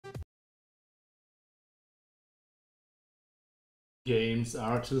Games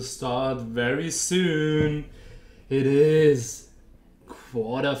are to start very soon. It is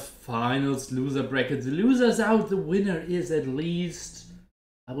quarterfinals loser bracket. The loser's out. The winner is at least,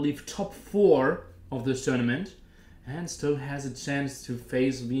 I believe, top 4 of this tournament. And still has a chance to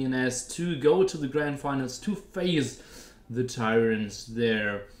face VNS to go to the grand finals to face the Tyrants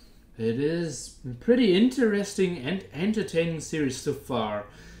there. It is a pretty interesting and entertaining series so far.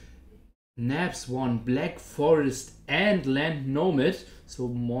 Naps won Black Forest and Land Nomad, so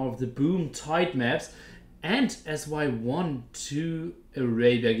more of the boom tight maps, and SY won 2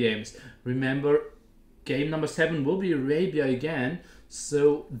 Arabia games. Remember, game number 7 will be Arabia again,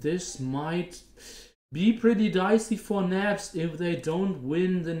 so this might be pretty dicey for Naps if they don't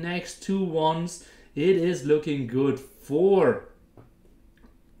win the next 2 ones. It is looking good for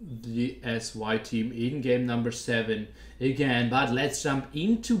the SY team in game number 7 again, but let's jump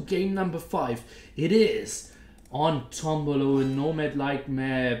into game number 5. It is on Tombolo, a nomad-like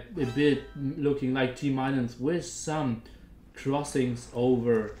map, a bit looking like Team Islands with some crossings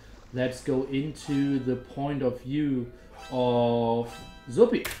over. Let's go into the point of view of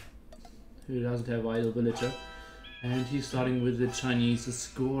Zupi, who doesn't have idle villager. And he's starting with the Chinese. The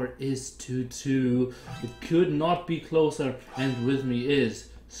score is 2-2. It could not be closer, and with me is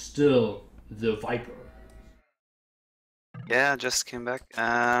still the Viper. Yeah, just came back.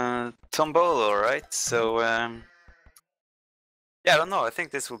 Tombolo, right? So, yeah, I don't know. I think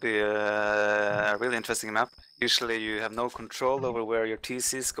this will be a really interesting map. Usually you have no control over where your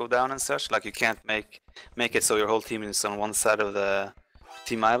TCs go down and such. Like you can't make it so your whole team is on one side of the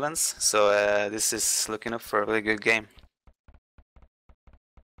team islands. So this is looking up for a really good game.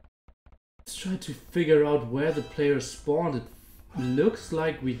 Let's try to figure out where the players spawned. It looks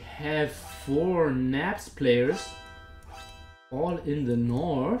like we have 4 Naps players, all in the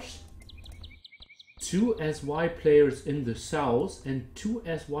north, 2 SY players in the south, and 2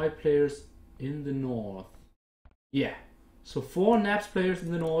 SY players in the north. Yeah, so 4 Naps players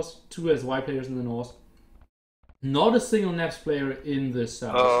in the north, 2 SY players in the north. Not a single Naps player in the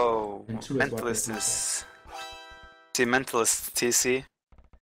south. Oh, and 2 Mentalist is... See, Mentalist TC.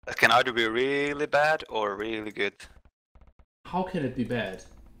 That can either be really bad or really good. How can it be bad?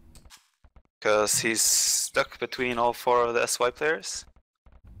 Because he's stuck between all 4 of the SY players.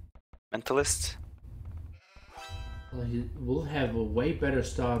 Mentalist. Well, he will have a way better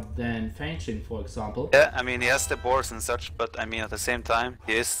start than Fanching, for example. Yeah, I mean, he has the boards and such, but I mean, at the same time,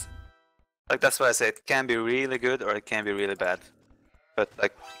 he is... Like, that's why I say it can be really good or it can be really bad. But,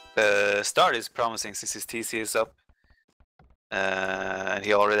 like, the start is promising since his TC is up. And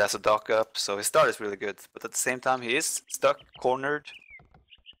he already has a dock up, so his start is really good. But at the same time, he is stuck, cornered.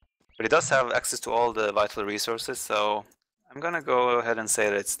 But he does have access to all the vital resources, so I'm gonna go ahead and say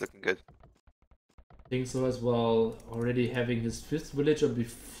that it's looking good. I think so as well. Already having his 5th villager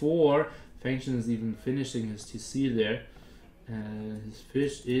before Fanction is even finishing his TC there. His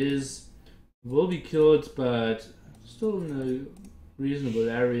fish will be killed, but still in a reasonable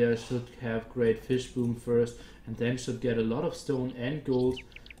area. Should have great fish boom first, and then should get a lot of stone and gold.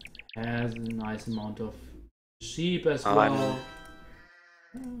 Has a nice amount of sheep as well.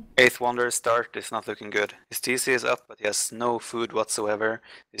 8th Wonder start is not looking good. His TC is up, but he has no food whatsoever.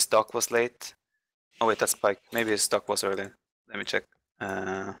 His dock was late. Oh wait, that's Spike. Maybe his dock was early. Let me check.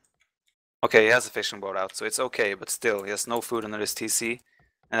 Okay, he has a fishing boat out, so it's okay, but still, he has no food under his TC,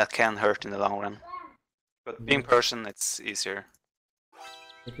 and that can hurt in the long run. But being Persian, it's easier.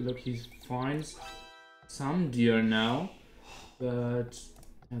 Take a look, he finds some deer now, but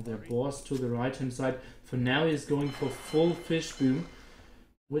their boss to the right hand side. For now, he's going for full fish boom,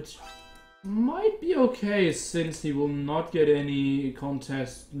 which might be okay since he will not get any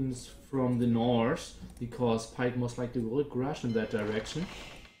contestants from the north, because Pike most likely will rush in that direction.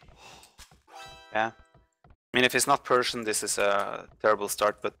 Yeah. I mean, if it's not Persian, this is a terrible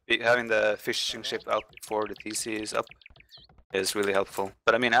start, but having the fishing ship out before the TC is up is really helpful.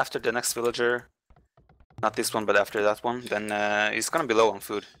 But I mean, after the next villager, not this one, but after that one, then he's gonna be low on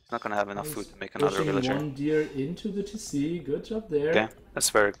food. He's not gonna have enough food to make another villager. One deer into the TC, good job there. Yeah, that's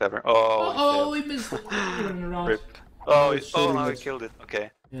very clever. Oh, he missed it. Around. Rip. Oh, now he killed it.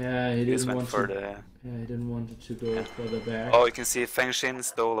 Okay. Yeah, he didn't want for to. The... Yeah, he didn't want it to go further back. Oh, you can see Fengshin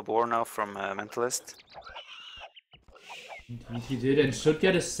stole a boar now from Mentalist. Indeed he did, and should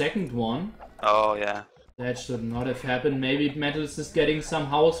get a second one. Oh, yeah. That should not have happened. Maybe Mentalist is getting some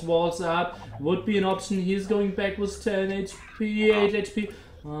house walls up. Would be an option. He's going back with 10 HP, 8 HP.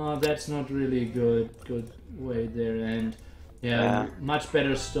 That's not really good way there. And yeah, much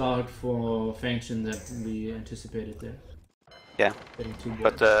better start for Fanction than we anticipated there. Yeah,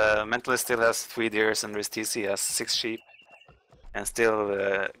 but Mentalist still has 3 deers and his TC has 6 sheep. and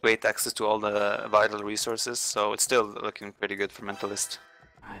still great access to all the vital resources, so it's still looking pretty good for Mentalist.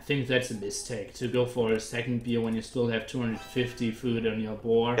 I think that's a mistake to go for a second beer when you still have 250 food on your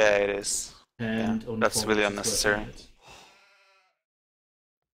board. Yeah, it is. And yeah, only that's 4 really minutes unnecessary.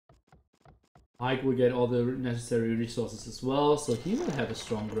 Mike will get all the necessary resources as well, so he will have a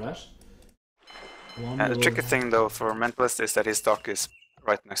strong rush. The tricky thing though for Mentalist is that his dock is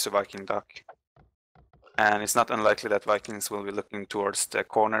right next to Viking dock. And it's not unlikely that Vikings will be looking towards the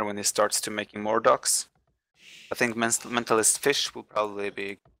corner when he starts to making more docks. I think Mentalist fish will probably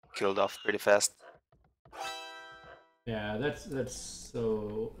be killed off pretty fast. Yeah, that's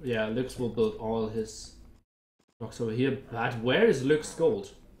so. Yeah, Lux will build all his docks over here, but where is Lux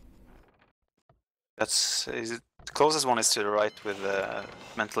gold? The closest one is to the right with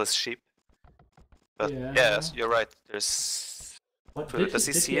Mentalist sheep. But yeah, you're right. There's. Does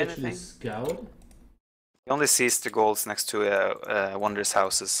he see anything? Scout? He only sees the golds next to Wondrous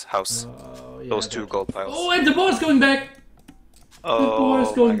house. Yeah, those two gold piles. Oh, and the boar is going back! The boar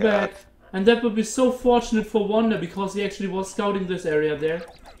is going back! And that would be so fortunate for Wonder because he actually was scouting this area there.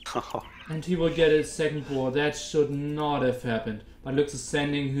 And he will get his second boar. That should not have happened. But Lux is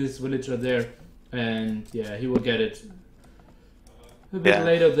sending his villager there. And yeah, he will get it a bit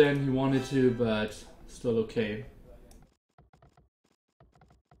later than he wanted to, but still okay.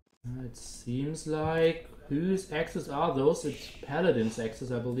 It seems like whose axes are those? It's Paladin's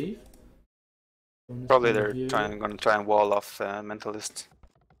axes, I believe. Probably they're gonna try and wall off Mentalist.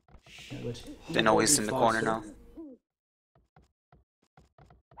 Yeah, but they know he's in the corner now.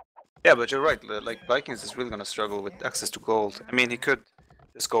 Yeah, but you're right. Like Vikings is really gonna struggle with access to gold. I mean, he could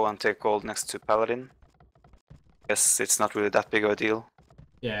just go and take gold next to Paladin. Guess it's not really that big of a deal.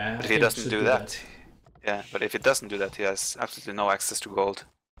 Yeah. But if he doesn't do that, yeah. But if he doesn't do that, he has absolutely no access to gold.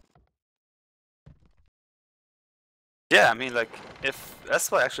 Yeah, I mean, like, if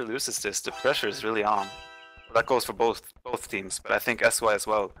SY actually loses this, the pressure is really on. That goes for both teams, but I think SY as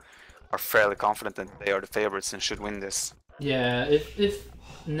well are fairly confident that they are the favorites and should win this. Yeah, if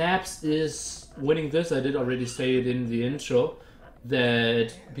Naps is winning this, I did already say it in the intro,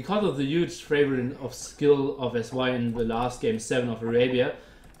 that because of the huge favorite of skill of SY in the last game 7 of Arabia,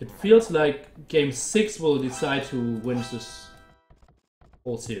 it feels like game 6 will decide who wins this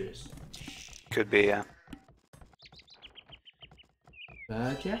whole series. Could be, yeah.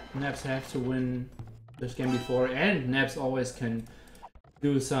 But yeah, Naps have to win this game before, and Naps always can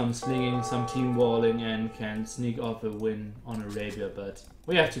do some slinging, some team walling, and can sneak off a win on Arabia, but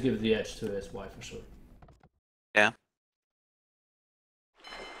we have to give the edge to SY for sure. Yeah.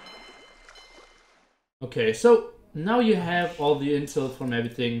 Okay, so now you have all the intel from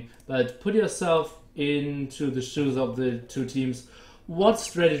everything, but put yourself into the shoes of the two teams. What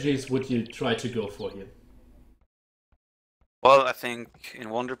strategies would you try to go for here? Well, I think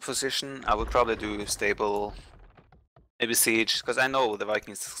in Wonder position, I would probably do stable, maybe Siege, because I know the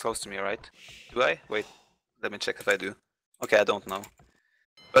Vikings is close to me, right? Do I? Wait, let me check if I do. Okay, I don't know.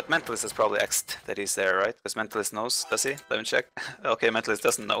 But Mentalist is probably X'd that he's there, right? Because Mentalist knows, does he? Let me check. Okay, Mentalist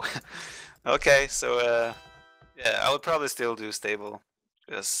doesn't know. Okay, so yeah, I would probably still do stable,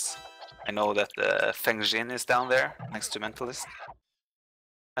 because I know that Feng Jin is down there, next to Mentalist.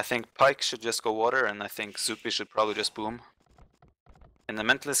 I think Pike should just go water, and I think Zupi should probably just boom. In the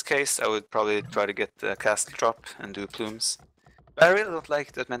Mentalist case, I would probably try to get the castle drop and do plumes. But I really don't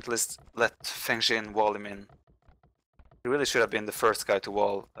like that Mentalist let Feng Jin wall him in. He really should have been the first guy to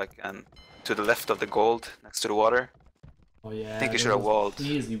wall, like, and to the left of the gold, next to the water. Oh yeah, I think he should have walled.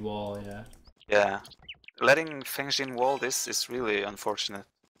 Easy wall, yeah. Yeah. Letting Feng Jin wall this is really unfortunate.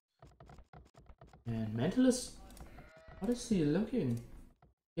 And Mentalist, what is he looking?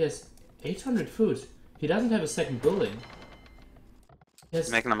 He has 800 food. He doesn't have a second building. He's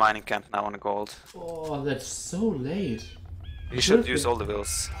making a mining camp now on the gold. Oh, that's so late. You should use all the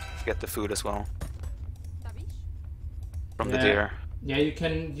wills to get the food as well. From the deer. Yeah, you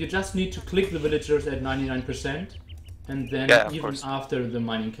can. You just need to click the villagers at 99%, and then even after the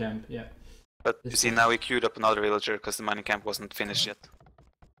mining camp, yeah. But you see, now we queued up another villager because the mining camp wasn't finished yet.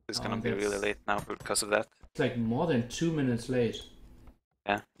 It's gonna be really late now because of that. It's like more than 2 minutes late.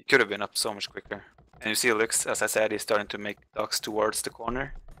 Yeah, it could have been up so much quicker. And you see Lux, as I said, he's starting to make docks towards the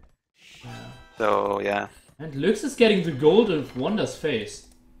corner. Yeah. So, yeah. And Lux is getting the gold of Wonder's face.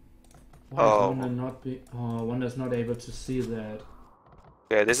 Why Wonder's not able to see that.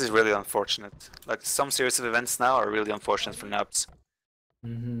 Yeah, this is really unfortunate. Like, some series of events now are really unfortunate for Nabs. I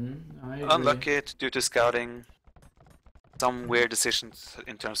agree. Unlucky due to scouting. Some weird decisions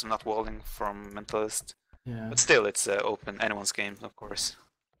in terms of not walling from Mentalist. Yeah. But still, it's open, anyone's game, of course.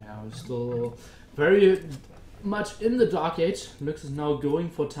 Yeah, we're still very much in the Dark Age. Lux is now going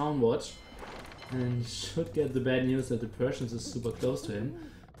for Town Watch. And should get the bad news that the Persians is super close to him.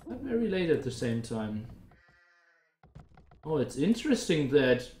 But very late at the same time. Oh, it's interesting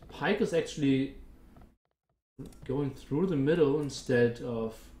that Pike is actually going through the middle instead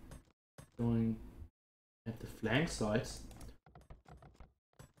of going at the flank sides.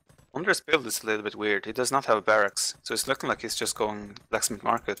 Wonder's build is a little bit weird. He does not have a barracks, so it's looking like he's just going blacksmith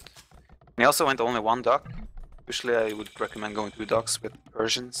market. And he also went only one dock. Usually I would recommend going 2 docks with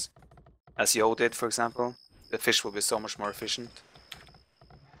Persians, as Yo did, for example. The fish will be so much more efficient.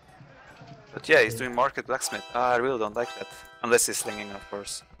 But yeah, he's doing market blacksmith. I really don't like that. Unless he's slinging, of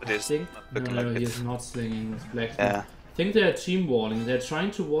course. But he's not looking like it. He's not slinging his blacksmith. Yeah. I think they're team walling. They're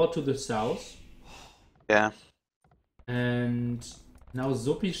trying to wall to the south. Yeah. And now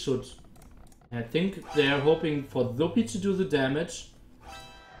Zupi should... I think they're hoping for Zupi to do the damage.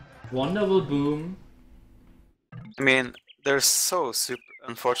 Wonder will boom. I mean, they're so super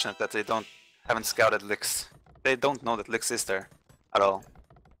unfortunate that they haven't scouted Lix. They don't know that Lix is there at all.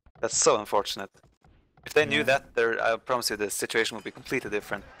 That's so unfortunate. If they knew that, I promise you the situation would be completely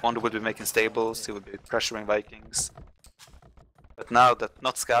different. Wonder would be making stables, he would be pressuring Vikings. But now that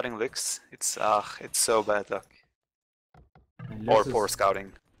not scouting Lix, it's so bad luck. Or poor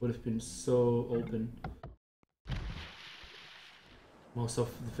scouting. Would have been so open. Most of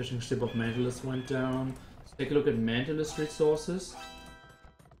the fishing ship of Mantalus went down. Let's take a look at Mantalus resources.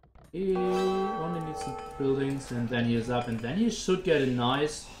 He only needs some buildings and then he is up, and then he should get a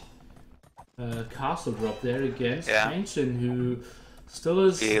nice castle drop there against Ancient, who still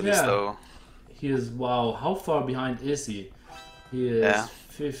is really slow. He is, wow, how far behind is he? He is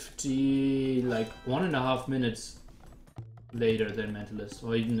 50, like 1.5 minutes later than Mantalus,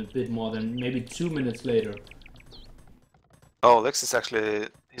 or even a bit more than, maybe 2 minutes later. Oh, Lix is actually,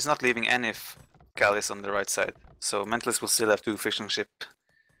 he's not leaving any galleys on the right side, so Mantalus will still have 2 fishing ship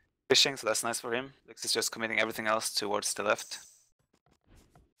fishing, so that's nice for him. Lix is just committing everything else towards the left.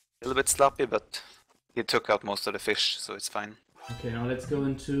 A little bit sloppy, but he took out most of the fish, so it's fine. Okay, now let's go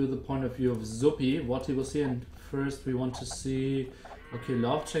into the point of view of Zupi, what he will see, and first we want to see... Okay,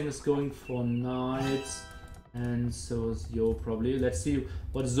 Lovecheng is going for knights, and so is Yo probably. Let's see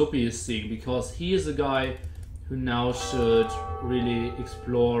what Zupi is seeing, because he is a guy who now should really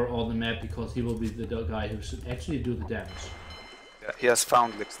explore all the map, because he will be the guy who should actually do the damage. Yeah, he has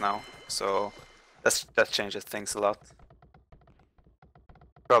found Lix now, so that changes things a lot.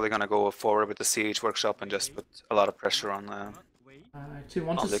 Probably gonna go forward with the siege workshop and just put a lot of pressure on. I actually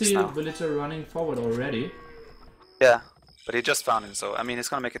want to Lix see now. Villager running forward already. Yeah, but he just found him, so I mean he's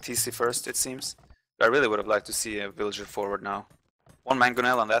gonna make a TC first, it seems. But I really would have liked to see a villager forward now. 1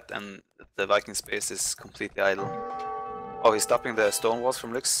 mangonel on that, and the Viking space is completely idle. Oh, he's stopping the stone walls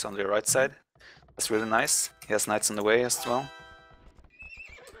from Lix on the right side. That's really nice. He has knights on the way as well.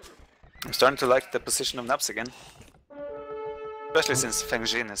 I'm starting to like the position of Naps again. Especially since Feng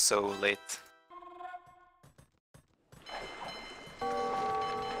Jin is so late.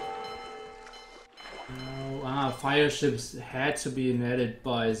 Fire ships had to be netted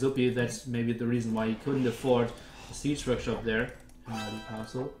by Zupi. That's maybe the reason why he couldn't afford a siege workshop there in the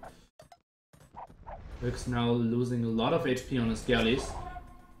castle. Lux now losing a lot of HP on his galleys.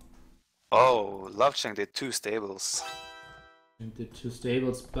 Oh, Lovecheng did 2 stables. And did 2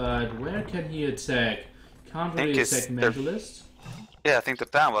 stables, but where can he attack? Can't really attack Mentalist. Yeah, I think the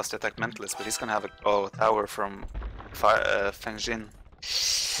plan was to attack Mentalist, but he's gonna have a tower from Feng Jin.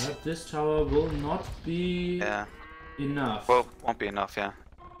 But this tower will not be enough. Well, won't be enough, yeah.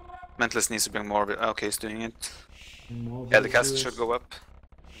 Mentalist needs to bring more. Okay, he's doing it. More yeah, the castle should go up.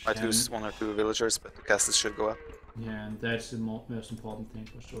 Might lose 1 or 2 villagers, but the castle should go up. Yeah, and that's the most important thing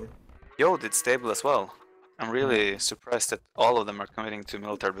for sure. Yo did stable as well. I'm really surprised that all of them are committing to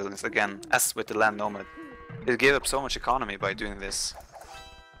military buildings again, as with the land nomad. It gave up so much economy by doing this.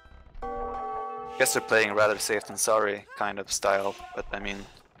 I guess they're playing rather safe than sorry kind of style, but I mean...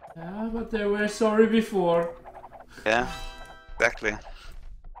 Yeah, but they were sorry before. Yeah, exactly.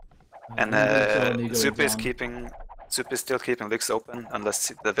 And Zup is still keeping Lix open,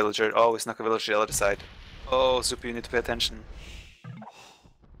 unless the villager... Oh, he's not a villager the other side. Oh, Zup, you need to pay attention.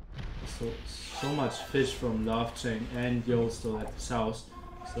 So much fish from Lovecheng and Yo still at the south.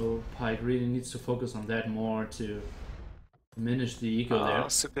 So Pike really needs to focus on that more to diminish the ego there.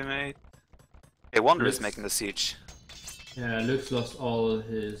 Super mate. Hey, Wonder is making the siege. Yeah, Lux lost all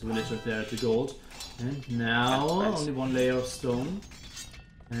his villagers there to gold. And now only 1 layer of stone.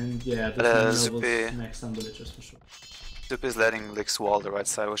 And yeah, this will smack some villagers for sure. Zup is letting Lix wall the right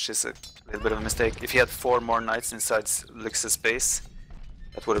side, which is a little bit of a mistake. If he had 4 more knights inside Lix's base,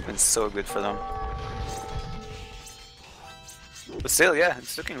 that would have been so good for them. But still, yeah,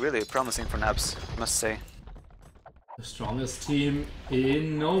 it's looking really promising for Nabs, I must say. The strongest team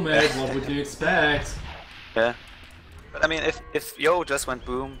in Nomad, what would you expect? Yeah. But I mean, if Yo just went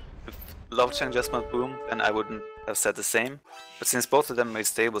boom, if Lovechang just went boom, then I wouldn't have said the same. But since both of them made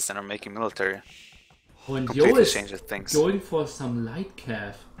stables and are making military, Oh, and Yo completely is changes things. going for some light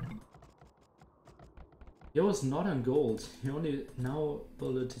calf. Yo is not on gold. He only now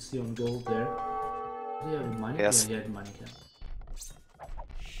able to see on gold there. Did he have a mining? Yes. Yeah, he had a mining calf.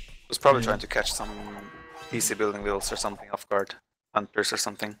 Was probably trying to catch some PC building wheels or something off guard, hunters or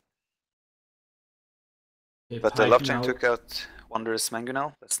something. Okay, But Pike Lovechang now- took out Wonder's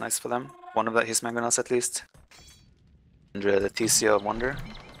Mangonel. That's nice for them. One of his Mangonels at least. And the TC of Wonder.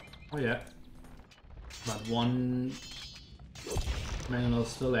 Oh yeah. But one Mangonel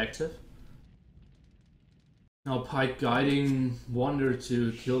still active. Now Pike guiding Wonder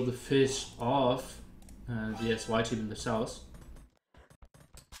to kill the fish off the SY team in the south.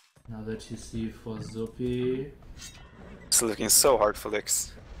 Another TC for Zupi. It's looking so hard for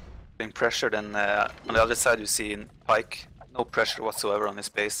Lix. Being pressured, and on the other side you see Pike, no pressure whatsoever on his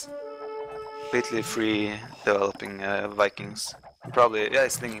base. Completely free developing Vikings. Probably, yeah,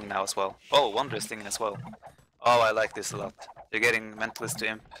 he's slinging now as well. Oh, Wonder is slinging as well. Oh, I like this a lot. They're getting Mentalist to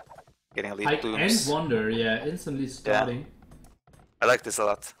Imp, getting Elite Pike Blooms. and Wonder, yeah, instantly starting. Yeah. I like this a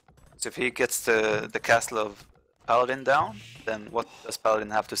lot. So if he gets the castle of Paladin down, then what does Paladin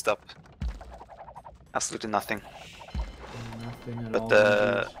have to stop? Absolutely nothing. Nothing at But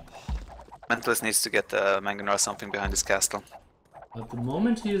all. Mentalist needs to get Mangonar or something behind his castle. At the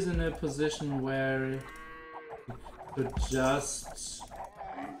moment he is in a position where he could just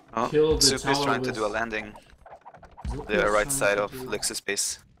Oh, kill the Soup is tower trying to with- do a landing Zupi the is right trying side to of do- Lix's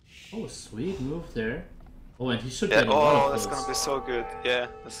base. Oh, sweet move there. Oh, and he should Yeah, get a lot oh, of that's those. gonna be so good. Yeah,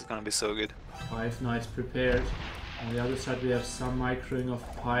 this is gonna be so good. 5 knights prepared. On the other side we have some microing of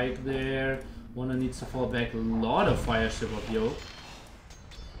Pike there. Wonder needs to fall back. A lot of fire ship of Yo.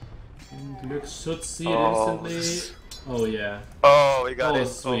 And Lux should see it instantly. Oh yeah. Oh, we got Oh, it.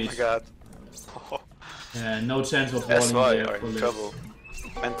 sweet. Oh my god. Yeah, no chance of walling SY there are for in Lux. trouble.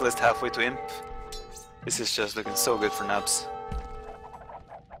 Mentalist halfway to Imp. This is just looking so good for Nabs.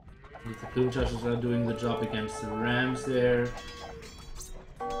 The Plume Chargers are doing the job against the Rams there.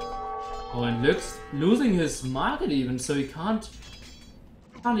 Oh, and Lux losing his market even, so he can't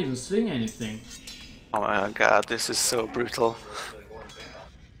even swing anything. Oh my god, this is so brutal.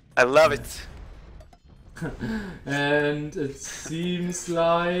 I love it. And it seems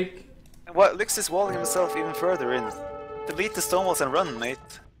like What? Lix is walling himself even further in. Delete the stonewalls and run, mate.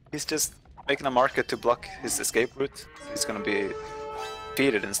 He's just making a market to block his escape route. He's gonna be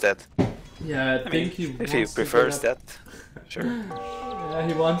defeated instead. yeah, I think he If he wants to prefers get up- that, sure. Yeah,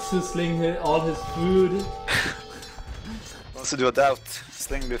 he wants to sling all his food. Wants to do a doubt.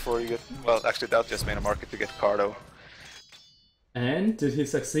 Sling before you get... Well, actually doubt just made a market to get Cardo. And did he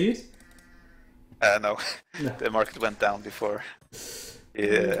succeed? No. No. The market went down before.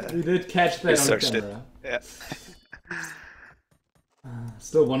 Yeah. We did catch that on Researched it. camera. Yeah.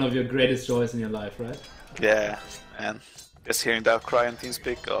 Still one of your greatest joys in your life, right? Yeah, man. Just hearing that cry on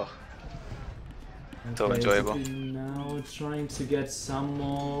TeamSpeak, oh. So Okay, enjoyable. Zupi now trying to get some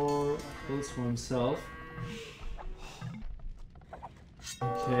more kills for himself.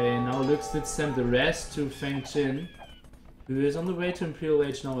 Okay, now Lux did send the rest to Feng Jin, who is on the way to Imperial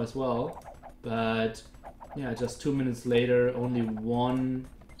Age now as well. But yeah, just 2 minutes later, only one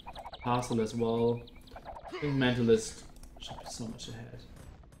castle as well. I think Mentalist should be so much ahead.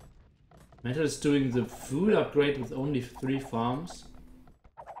 Mentalist doing the food upgrade with only 3 farms.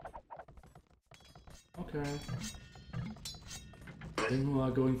 Okay. Who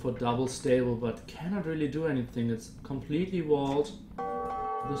are going for double stable, but cannot really do anything. It's completely walled.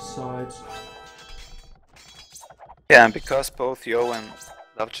 This side. Yeah, and because both Yo and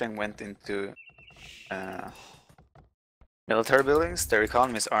Lovechang went into military buildings, their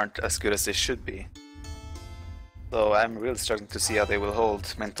economies aren't as good as they should be. So I'm really struggling to see how they will hold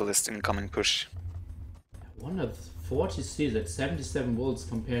Mentalist incoming push. One of 40 Cs at 77 volts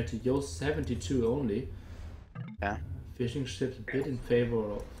compared to Yo's 72 only. Yeah. Fishing ships a bit in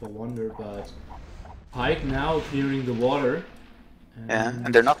favor for Wonder, but Pike now clearing the water. Yeah,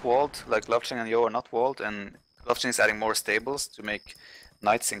 and they're not walled, like Lovechang and Yo are not walled, and Lovechang is adding more stables to make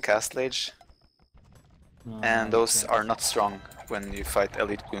knights in Castle Age. And those okay. are not strong when you fight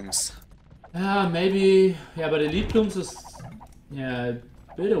Elite Blooms. Maybe, yeah, but Elite Blooms is, yeah,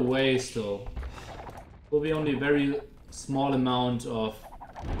 a bit away still. Will be only a very small amount of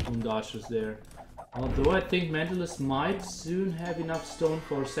Bloom dodges there. Although I think Mentalist might soon have enough stone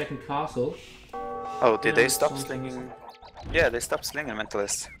for a second castle. Oh, did Yeah, they stop sounds slinging Yeah, they stopped slinging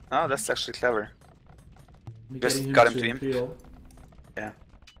Mentalist. Oh, that's actually clever. Just Getting got him to to imp. kill. Yeah.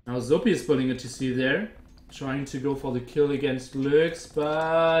 Now Zopi is pulling a TC there, trying to go for the kill against Lux,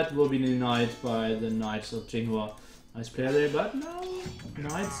 but will be denied by the Knights of Jinghua. Nice player there, but no.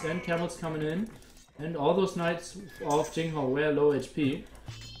 Knights and Camels coming in, and all those Knights of Jinghua were low HP.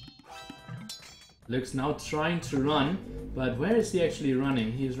 Lux now trying to run, but where is he actually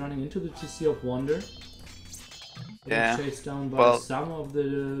running? He is running into the TC of Wonder. Yeah. Chased down by some of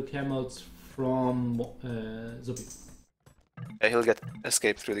the Camels from Zopi. Yeah, he'll get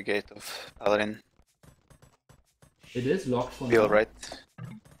escape through the gate of Paladin. It is locked for Be now. alright.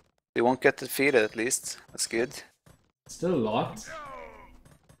 He won't get defeated at least. That's good. Still locked.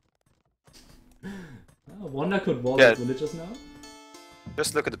 Wonder could wall Yeah. villagers now.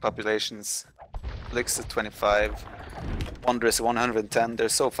 Just look at the populations. Lix is 25. Wonder is 110. They're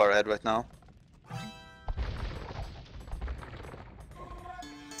so far ahead right now.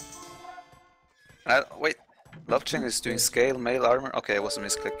 Wait. Loveching is doing scale, mail armor. Okay, it was a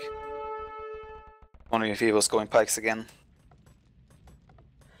misclick. Wondering if he was going pikes again.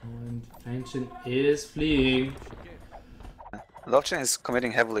 And Ancient is fleeing. Loveching is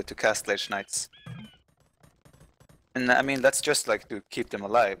committing heavily to cast Lich Knights. And I mean, that's just like to keep them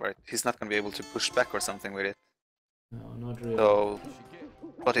alive, right? He's not gonna be able to push back or something with it. No, not really. So,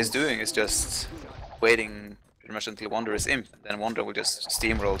 what he's doing is just waiting pretty much until Wonder is imp, and then Wonder will just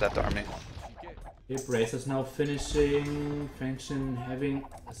steamroll that army. Okay, Bracer's now finishing. Faction having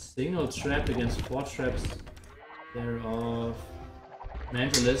a single trap against 4 traps there of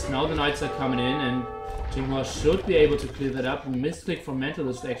Mentalist. Now the Knights are coming in, and Jinghua should be able to clear that up. Misclick from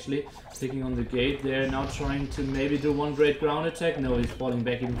Mentalist actually, clicking on the gate there. Now trying to maybe do one great ground attack. No, he's falling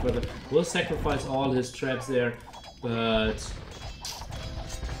back even further. Will sacrifice all his traps there, but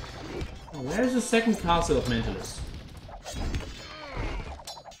where's the second castle of Mentalist?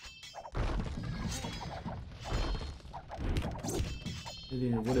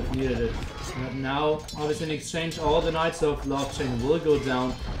 Really would have needed it. But now, obviously in exchange, all the Knights of Loveching will go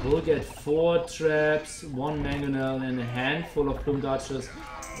down. We'll get 4 traps, 1 mangonel, and a handful of Plumed Archers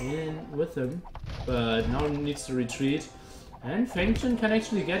in with him. But now he needs to retreat. And Fengchen can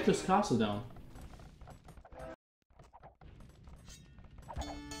actually get this castle down.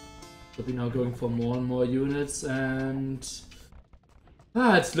 So we're now going for more and more units, and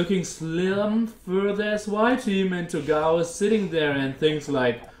it's looking slim for the SY team, and Togao is sitting there and thinks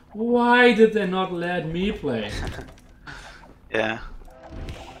like, why did they not let me play? Yeah.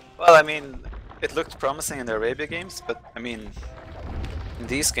 Well, I mean, it looked promising in the Arabia games, but I mean, in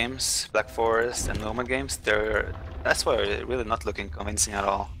these games, Black Forest and Noma games, that's why they're really not looking convincing at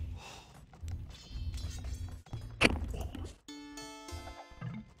all.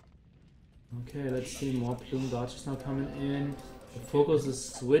 Okay, let's see, more Plumed Archers now coming in. The focus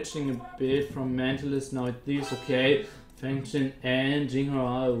is switching a bit from Mentalist now at these. Okay, Fengchen and Jinghua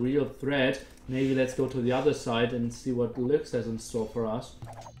are a real threat. Maybe let's go to the other side and see what Lux has in store for us.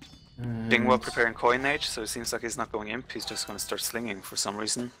 Jinghua preparing Coinage, so it seems like he's not going imp, he's just gonna start slinging for some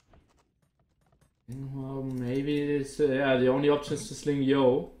reason. Well, maybe it's, yeah, the only option is to sling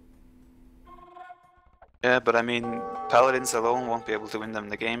Yo. Yeah, but I mean, Paladins alone won't be able to win them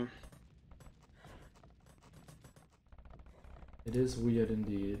the game. It is weird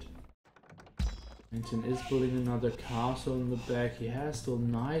indeed. Fengchen is building another castle in the back. He has still a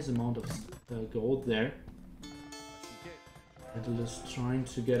nice amount of gold there. Mentalist trying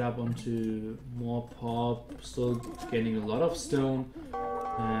to get up onto more pop, still gaining a lot of stone,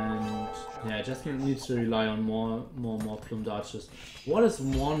 and yeah, just needs to rely on more Plumed Archers. What is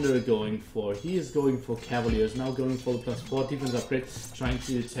Wander going for? He is going for Cavaliers, now going for the +4 defense upgrade, trying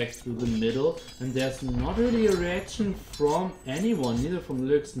to attack through the middle, and there's not really a reaction from anyone, neither from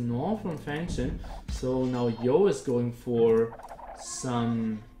Lux nor from Fengchen. So now Yo is going for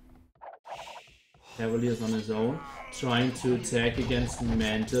some Cavaliers on his own, trying to attack against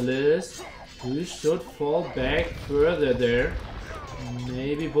Mentalist, who should fall back further there.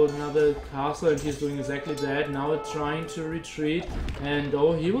 Maybe build another castle, and he's doing exactly that. Now trying to retreat, and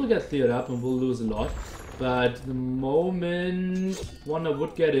oh, he will get cleared up and will lose a lot. But the moment Wonder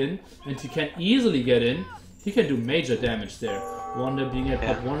would get in, and he can easily get in, he can do major damage there. Wonder being at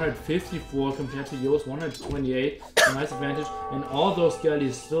pop 154 compared to Yo's 128, a nice advantage, and all those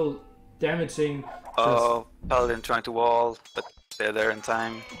galleys still damaging. Oh, Paladin trying to wall, but they're there in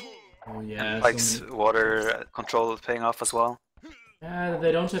time. Oh yeah. And Pike's water control paying off as well. Yeah,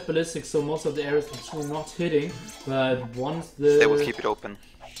 they don't have ballistics, so most of the areas are actually not hitting, but once the... They will keep it open.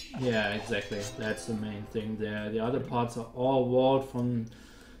 Yeah, exactly. That's the main thing there. The other parts are all walled from...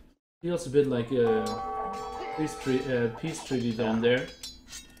 Feels a bit like a peace treaty down there.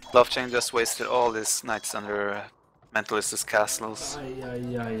 Love Chain just wasted all his knights under Mentalist's castles. Yeah,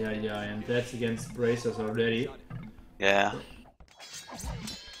 and that's against bracers already. Yeah.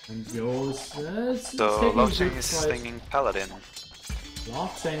 And Yo's so Love Chain is slinging Paladin.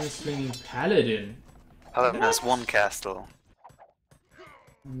 Love Chain is slinging Paladin. Paladin has one castle.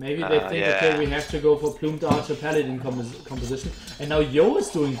 Maybe they think, okay, we have to go for Plumed Archer Paladin composition. And now Yo is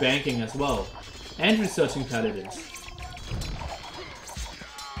doing banking as well. And researching Paladins.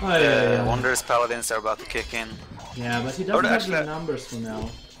 Wonders Paladins are about to kick in. Yeah, but he doesn't have the numbers for now.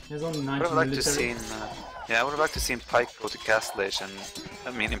 He has only 19 military. I would have liked to see Pike go to Castle Age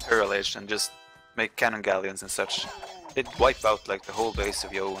and, Imperial Age and just make cannon galleons and such. They'd wipe out like the whole base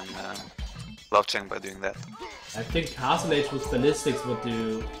of Yo and Love Chain by doing that. I think Castle Age with ballistics would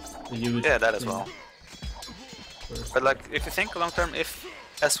do the huge that as well. But like, if you think long term, if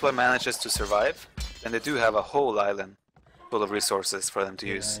SY manages to survive, then they do have a whole island full of resources for them to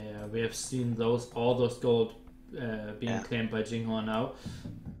use. Yeah, we have seen all those gold being claimed by Jinghua now.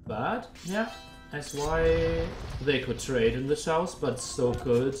 But yeah, SY they could trade in the south, but so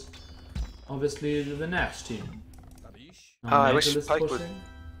could obviously the Nash team. I wish Pike would.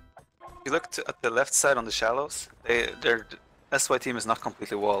 If you look at the left side on the shallows, their SY team is not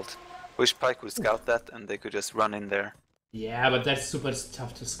completely walled. I wish Pike would scout that and they could just run in there. Yeah, but that's super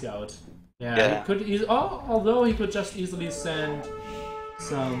tough to scout. Yeah. He could although he could just easily send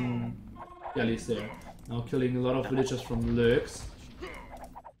some galleys there. Now killing a lot of villagers from Lurks.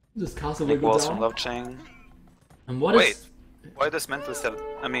 This castle will go down. From Love Chain. And what why does Mentalist have...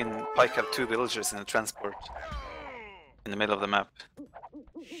 Pike have 2 villagers in the transport in the middle of the map?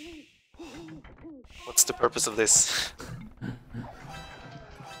 What's the purpose of this?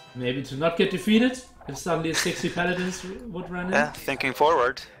 Maybe to not get defeated? If suddenly 60 paladins would run in? Yeah, thinking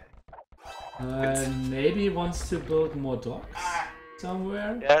forward. Maybe he wants to build more docks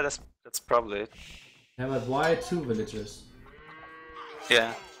somewhere? Yeah, that's probably it. Yeah, but why 2 villagers?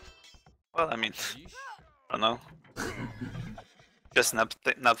 Yeah. Well, I don't know. Just nub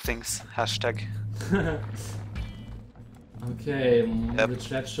things. Hashtag. Okay, the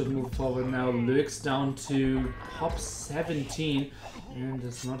chat should move forward now. Lurks down to top 17 and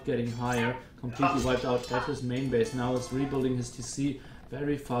it's not getting higher. Completely wiped out at his main base. Now is rebuilding his TC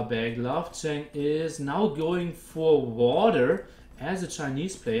very far back. Love Cheng is now going for water as a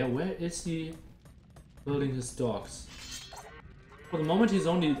Chinese player. Where is he building his docks? For the moment he's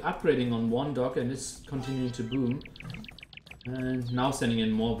only upgrading on 1 dock and it's continuing to boom. And now sending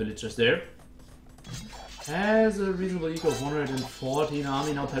in more villagers there. Has a reasonable eco of 114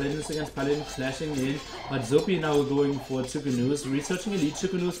 army. Now Paladins against Paladin flashing in. But Zupi now going for Chukunus, researching elite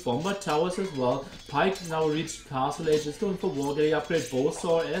Chukunus, bomber towers as well. Pike now reached Castle Age, is going for Wargate upgrade,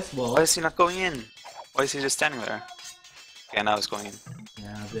 Bowsaw as well. Why is he not going in? Why is he just standing there? Okay, now he's going in.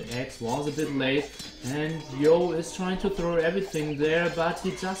 Yeah, the X was a bit late and Yo is trying to throw everything there, but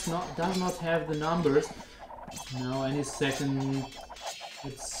he just does not have the numbers. Now any second,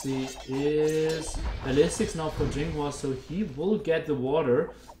 let's see, is ballistics now for Jinghua, so he will get the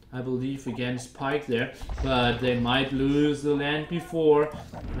water, I believe, against Pike there, but they might lose the land before.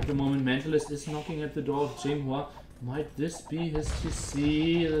 At the moment, Mentalist is knocking at the door of Jinghua. Might this be his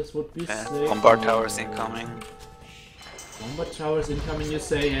TC? This would be sick. Bombard towers incoming. Bombard towers incoming, you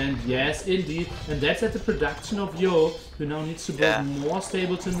say, and yes, indeed. And that's at the production of Yo, who now needs to build more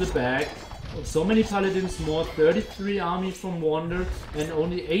stables in the back. So many paladins more, 33 army from Wander and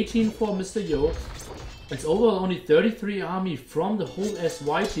only 18 for Mr. Yo. It's overall only 33 army from the whole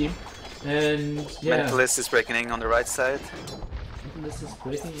SY team. And yeah. Mentalist is breaking in on the right side. Mentalist is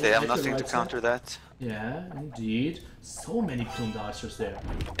breaking in. They have nothing to counter that. Yeah, indeed. So many plumed archers there.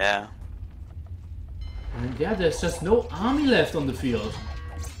 Yeah. And yeah, there's just no army left on the field.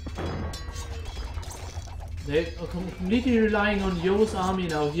 They are completely relying on Yo's army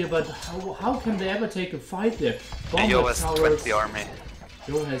now here, but how can they ever take a fight there? Yo has 20 army.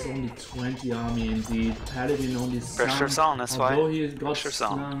 Yo has only 20 army indeed. Paladin only some. Pressure's on, that's why. Although he got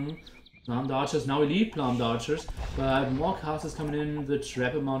slung. Plumed archers, now elite plumed archers, but more castles coming in. The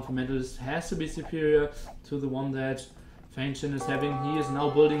trap amount for Mentalist has to be superior to the one that Feinchin is having. He is now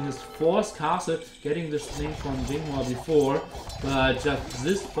building his 4th castle, getting this thing from Jinghua before, but just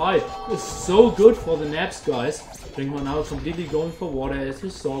this fight is so good for the Naps guys. Jinghua now completely going for water as you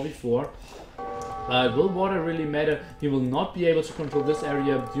saw before. But will water really matter? He will not be able to control this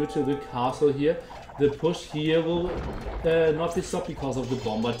area due to the castle here. The push here will not be stopped because of the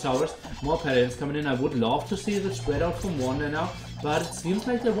bomber towers. More paladins coming in. I would love to see the spread out from Wander now. but it seems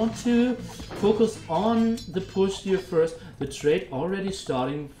like they want to focus on the push here first. The trade already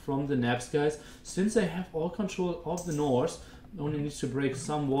starting from the Naps guys. Since they have all control of the north, only needs to break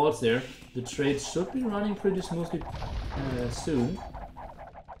some walls there. The trade should be running pretty smoothly soon.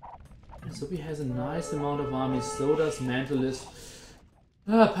 Zupi has a nice amount of armies, so does Mantalist.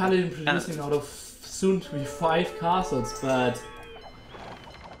 Paladin producing out of soon to be 5 castles, but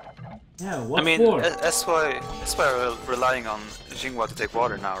yeah, what I mean, for? that's why we're relying on Jinghua to take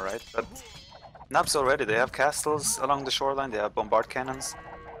water now, right? But Naps already, they have castles along the shoreline, they have bombard cannons.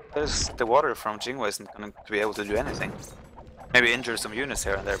 The water from Jinghua isn't going to be able to do anything. Maybe injure some units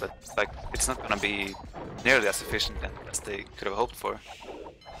here and there, but like it's not going to be nearly as efficient as they could have hoped for.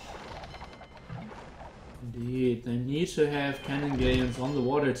 Indeed, they need to have cannon galleons on the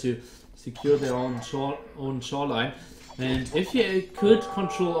water to secure their own shoreline. And if you could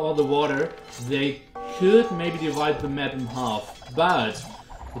control all the water, they could maybe divide the map in half. But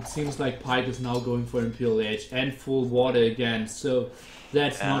it seems like Pike is now going for Imperial Age and full water again, so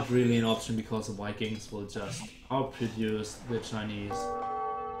that's not really an option because the Vikings will just outproduce the Chinese.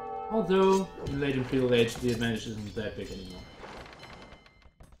 Although, in late Imperial Age, the advantage isn't that big anymore.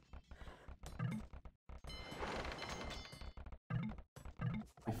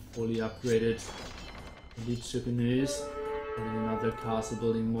 Fully upgraded elite canoes, building another castle,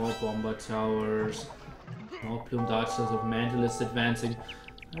 building more bomber towers, more plumed archers of Mantalists advancing.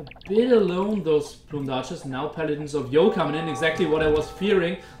 A bit alone, those plumed archers. Now Paladins of Yo coming in, exactly what I was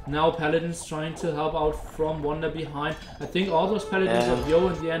fearing. Now Paladins trying to help out from Wonder behind. I think all those Paladins of Yo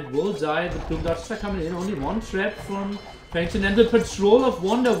in the end will die. The plumed archers are coming in, only one trap from Fangton, and the patrol of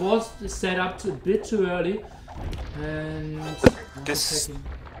Wonder was set up a bit too early. And this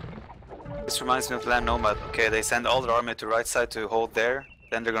reminds me of Land Nomad. Okay, they send all their army to right side to hold there,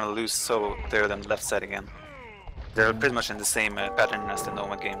 then they're gonna lose, so they're on the left side again. They're pretty much in the same pattern as the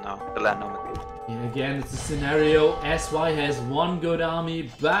Nomad game now, the Land Nomad game. Yeah, again, it's a scenario. SY has one good army,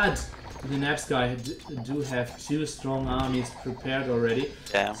 but the Naps guy do have 2 strong armies prepared already.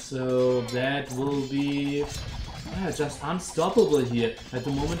 Yeah. So that will be just unstoppable here. At the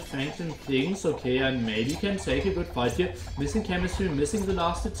moment, Frankton thinks, okay, I maybe can take a good fight here. Missing chemistry, missing the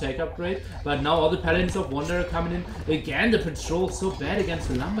last attack upgrade, but now all the Paladins of Wonder are coming in. Again, the patrol so bad against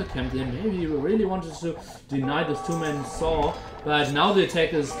the lumber camp there. Maybe he really wanted to deny this 2-man saw, but now the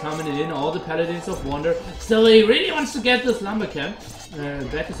attack is coming in. All the Paladins of Wonder. Still, he really wants to get this lumber camp.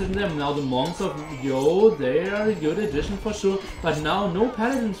 Back is in them. Now the monks of Yo, they are a good addition for sure. But now no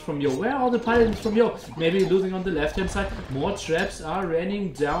paladins from Yo. Where are the paladins from Yo? Maybe losing on the left hand side. More traps are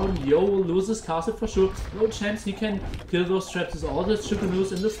raining down. Yo will lose his castle for sure. No chance he can kill those traps. There's all the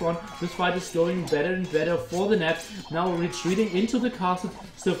Chukanu's in the front. This fight is going better and better for the Naps. Now retreating into the castle.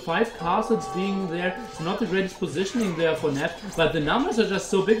 Still 5 castles being there. It's not the greatest positioning there for Naps, but the numbers are just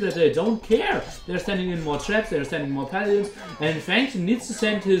so big that they don't care. They're sending in more traps. They're sending more paladins. And Fangton needs to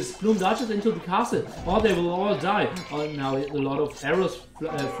send his plumed archers into the castle, or they will all die. Now a lot of arrows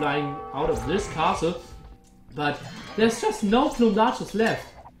flying out of this castle, but there's just no plumed archers left.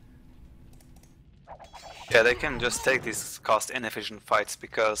 Yeah, they can just take these cost-inefficient fights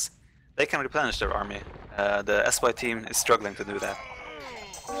because they can replenish their army. The SY team is struggling to do that.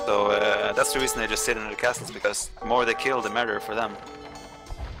 So that's the reason they just sit in the castles, because the more they kill, the better for them.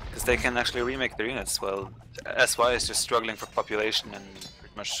 Because they can actually remake their units. Well, SY is just struggling for population and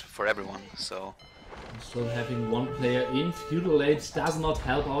pretty much for everyone, so... Still having one player in Feudal Age does not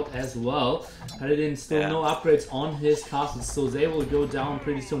help out as well. Paladin still no upgrades on his castles, so they will go down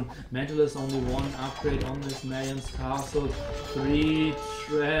pretty soon. Mantalist only 1 upgrade on this Marion's castle. 3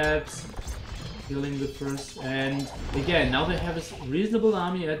 traps. Killing the first, and again, now they have a reasonable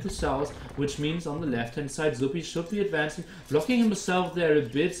army at the south, which means on the left hand side, Zupi should be advancing, blocking himself there a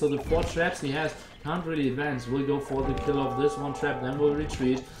bit, so the 4 traps he has can't really advance. Will go for the kill of this 1 trap, then will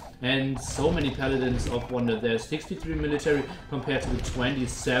retreat. And so many Paladins of Wonder. There's 63 military compared to the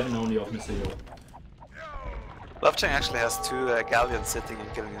 27 only of Mr. Yo. Lovechang actually has 2 galleons sitting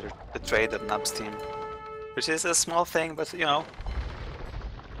and killing the trade of Nab's team, which is a small thing, but you know,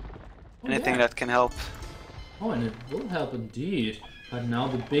 anything that can help. Oh, and it will help indeed. But now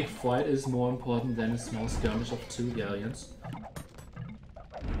the big fight is more important than a small skirmish of 2 galleons.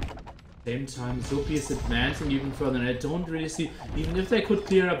 Same time, Zupi is advancing even further, and I don't really see, even if they could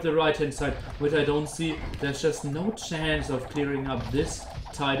clear up the right hand side, which I don't see, there's just no chance of clearing up this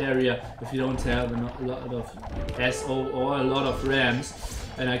tight area if you don't have a lot of SO or a lot of rams.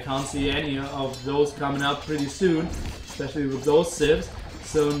 And I can't see any of those coming up pretty soon, especially with those civs.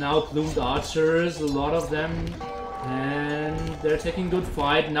 So now plumed archers, a lot of them And they're taking good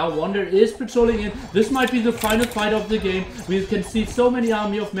fight. Now Wonder is patrolling in. This might be the final fight of the game. We can see so many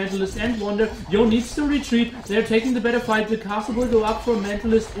army of Mentalist and Wonder. Yo needs to retreat. They're taking the better fight. The castle will go up for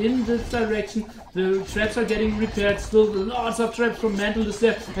Mentalist in this direction. The traps are getting repaired. Still lots of traps from Mentalist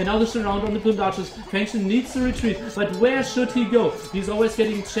there. And now the surround on the Plumed Archers. Fengchen needs to retreat. But where should he go? He's always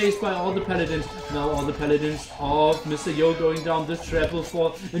getting chased by all the Paladins. Now all the Paladins of Mr. Yo going down this trap will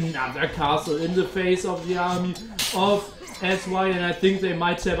fall. Another castle in the face of the army of SY, and I think they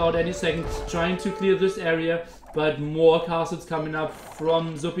might tap out any second, trying to clear this area. But more castles coming up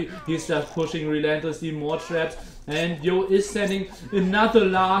from Zupi. He's just pushing relentlessly, more traps, and Yo is sending another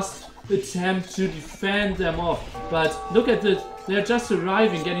last attempt to defend them off. But look at this, they're just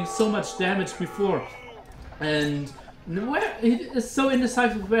arriving, getting so much damage before, and where he is so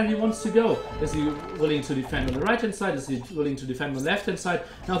indecisive where he wants to go. Is he willing to defend on the right hand side? Is he willing to defend on the left hand side?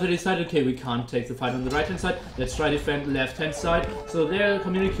 Now they decided, okay, we can't take the fight on the right hand side. Let's try to defend the left hand side. So their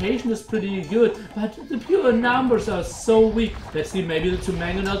communication is pretty good, but the pure numbers are so weak. Let's see, maybe the two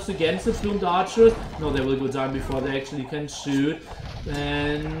Mangonauts against the Plumed Archers. No, they will go down before they actually can shoot.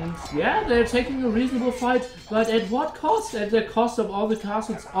 And yeah, they're taking a reasonable fight, but at what cost? At the cost of all the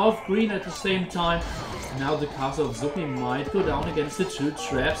castles of green at the same time. Now the castle of Zupi might go down against the two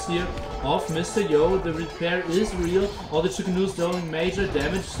traps here of Mr. Yo. The repair is real. All the Chickanees doing major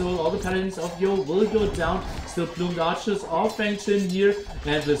damage, so all the Paladins of Yo will go down. Still Plumed Archers of Fengchen here.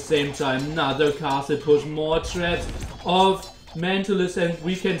 And at the same time, another castle push, more traps of Mentalist, and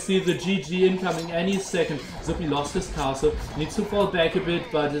we can see the GG incoming any second. Zupi lost his castle, needs to fall back a bit,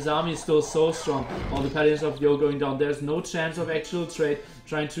 but his army is still so strong. All the Paladins of Yo going down. There's no chance of actual trade,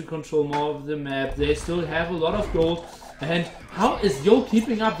 trying to control more of the map. They still have a lot of gold. And how is Yo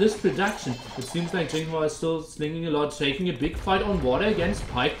keeping up this production? It seems like Jinghua is still slinging a lot, taking a big fight on water against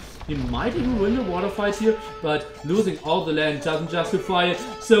Pike. He might even win the water fight here, but losing all the land doesn't justify it.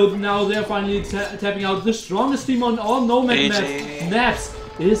 So now they're finally tapping out the strongest team on all Nomad maps. Naps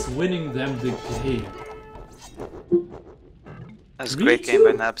is winning them the game. That's a great game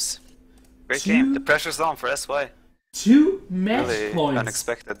by Naps. Great game. The pressure's on for SY. 2 match really points.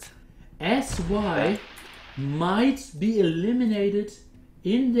 Unexpected. SY might be eliminated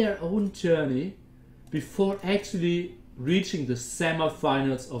in their own journey before actually reaching the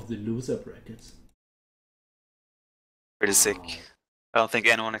semi-finals of the loser brackets. Pretty sick. I don't think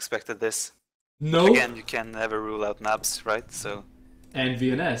anyone expected this. No. But again, you can never rule out Nabs, right? So. And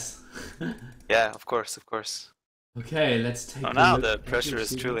VNS. Yeah, of course, of course. Okay, let's take. Oh, now the pressure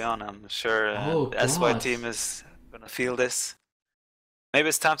is truly on. I'm sure the SY team is gonna feel this. Maybe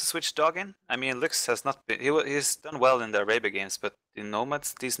it's time to switch Dog in. I mean, Lux has not been. He's done well in the Arabia games, but in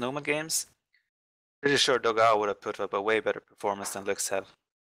Nomads, these Nomad games, pretty sure Dogao would have put up a way better performance than Lux have.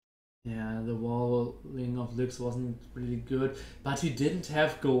 Yeah, the walling of Lux wasn't really good, but he didn't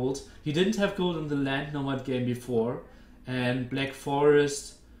have gold. He didn't have gold in the Land Nomad game before, and Black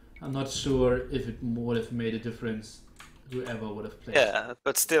Forest, I'm not sure if it would have made a difference. Whoever would have played. Yeah,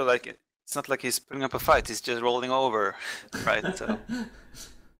 but still, like it's not like he's putting up a fight. He's just rolling over, right? So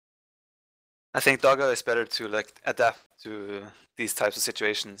I think Dogao is better to like adapt to these types of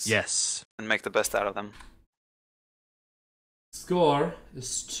situations. Yes. And make the best out of them. Score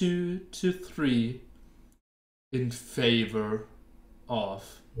is 2-3 in favor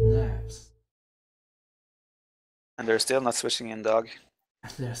of Naps. And they're still not switching in Dog.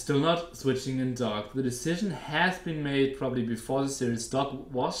 They're still not switching in Dog. The decision has been made probably before the series.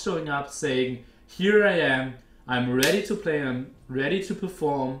 Dog was showing up saying, here I am, I'm ready to play, I'm ready to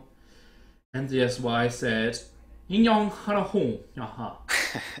perform. And the SY said, which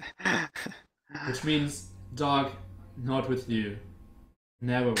means, Dog, not with you.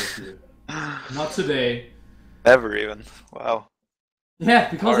 Never with you. Not today. Never even. Wow. Yeah,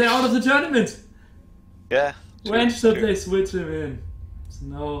 because they're out of the tournament. Yeah. When should they switch him in? There's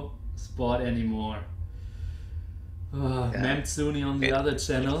no spot anymore. Mamtsuni on the other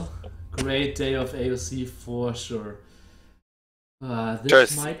channel. Great day of AOC for sure.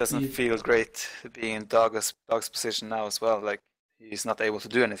 This might doesn't feel great being in Dog's position now as well. Like he's not able to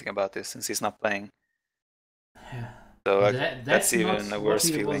do anything about this since he's not playing. Yeah. So that's even not a worse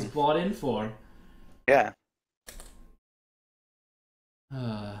what he feeling. was bought in for. Yeah.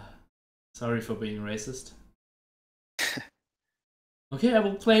 Sorry for being racist. Okay, I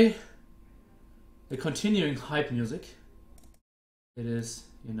will play the continuing hype music. It is,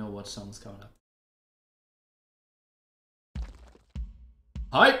 you know what song's coming up.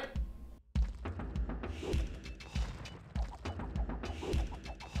 Hype!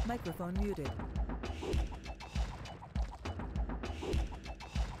 Microphone muted.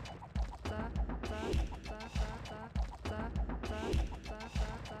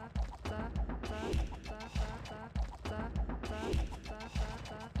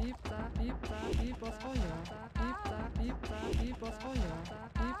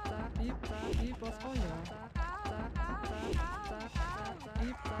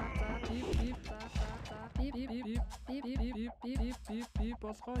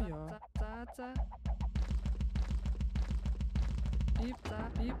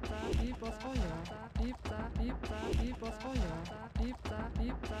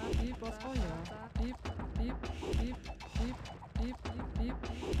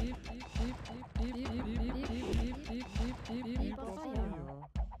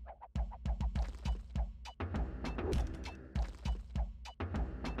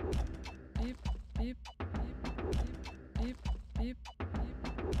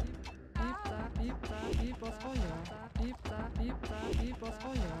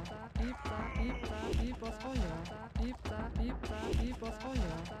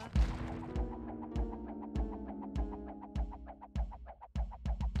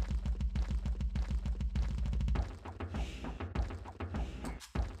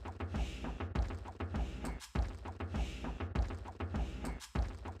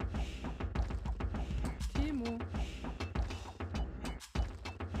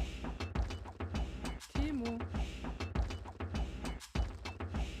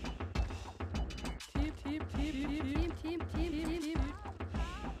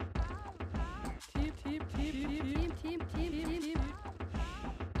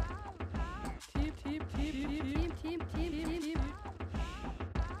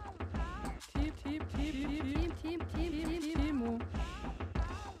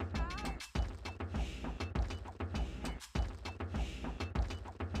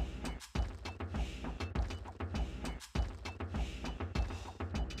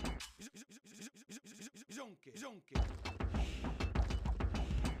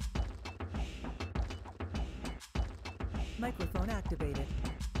 Microphone activated.